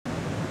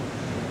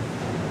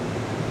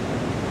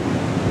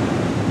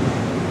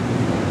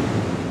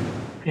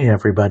Hey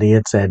everybody,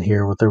 it's Ed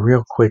here with a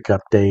real quick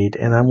update,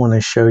 and I want to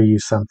show you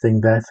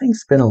something that I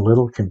think's been a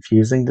little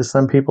confusing to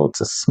some people.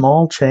 It's a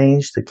small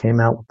change that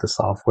came out with the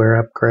software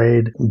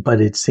upgrade,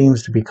 but it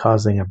seems to be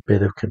causing a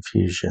bit of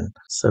confusion.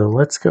 So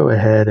let's go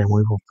ahead and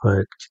we will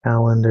put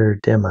calendar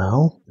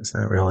demo. It's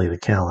not really the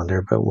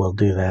calendar, but we'll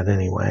do that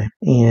anyway.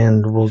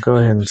 And we'll go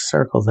ahead and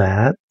circle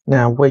that.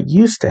 Now, what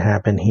used to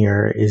happen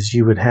here is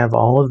you would have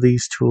all of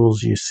these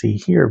tools you see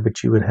here,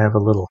 but you would have a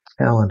little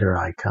calendar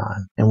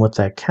icon. And with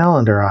that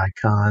calendar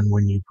icon,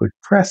 when you would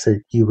press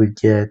it, you would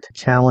get a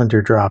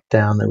calendar drop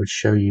down that would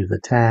show you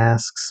the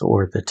tasks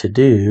or the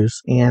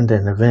to-dos and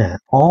an event.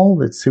 All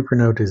that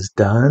Supernote has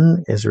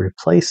done is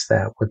replace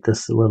that with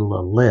this little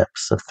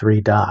ellipse of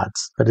 3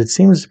 dots, but it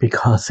seems to be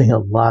causing a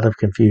lot of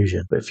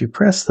confusion. But if you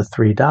press the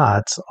 3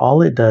 dots,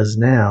 all it does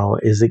now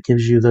is it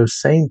gives you those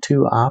same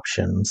 2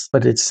 options,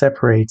 but it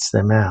separates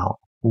them out.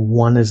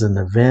 One is an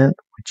event,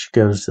 which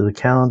goes to the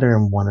calendar,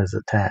 and one is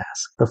a task.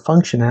 The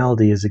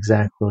functionality is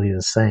exactly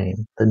the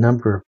same. The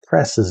number of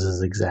presses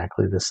is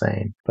exactly the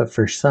same. But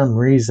for some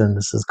reason,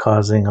 this is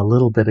causing a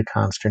little bit of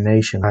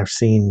consternation. I've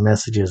seen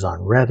messages on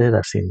Reddit,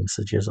 I've seen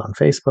messages on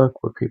Facebook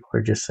where people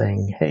are just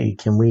saying, hey,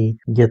 can we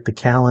get the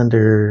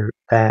calendar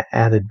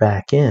added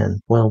back in?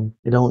 Well,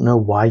 I don't know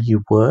why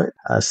you would.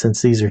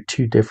 Since these are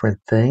 2 different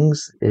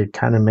things, it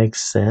kind of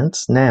makes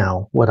sense.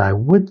 Now, what I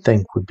would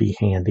think would be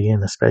handy,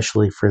 and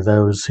especially for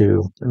those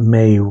who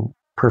may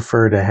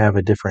prefer to have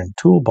a different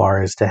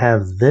toolbar, is to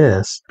have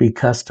this be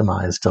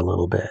customized a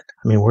little bit.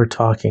 I mean, we're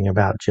talking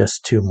about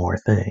just 2 more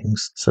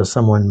things. So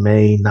someone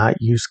may not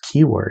use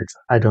keywords.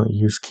 I don't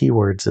use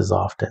keywords as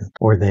often.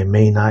 Or they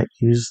may not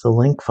use the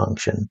link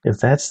function. If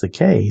that's the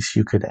case,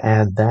 you could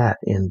add that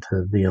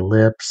into the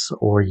ellipse,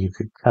 or you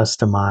could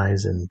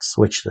customize and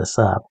switch this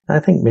up. I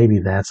think maybe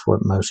that's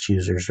what most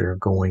users are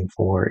going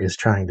for, is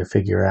trying to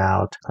figure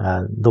out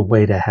the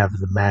way to have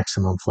the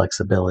maximum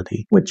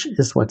flexibility, which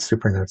is what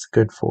Supernote's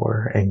good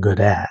for and good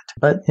at.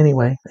 But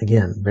anyway,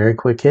 again, very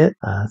quick hit.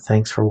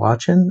 Thanks for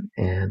watching,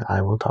 and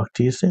I will talk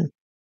to you soon.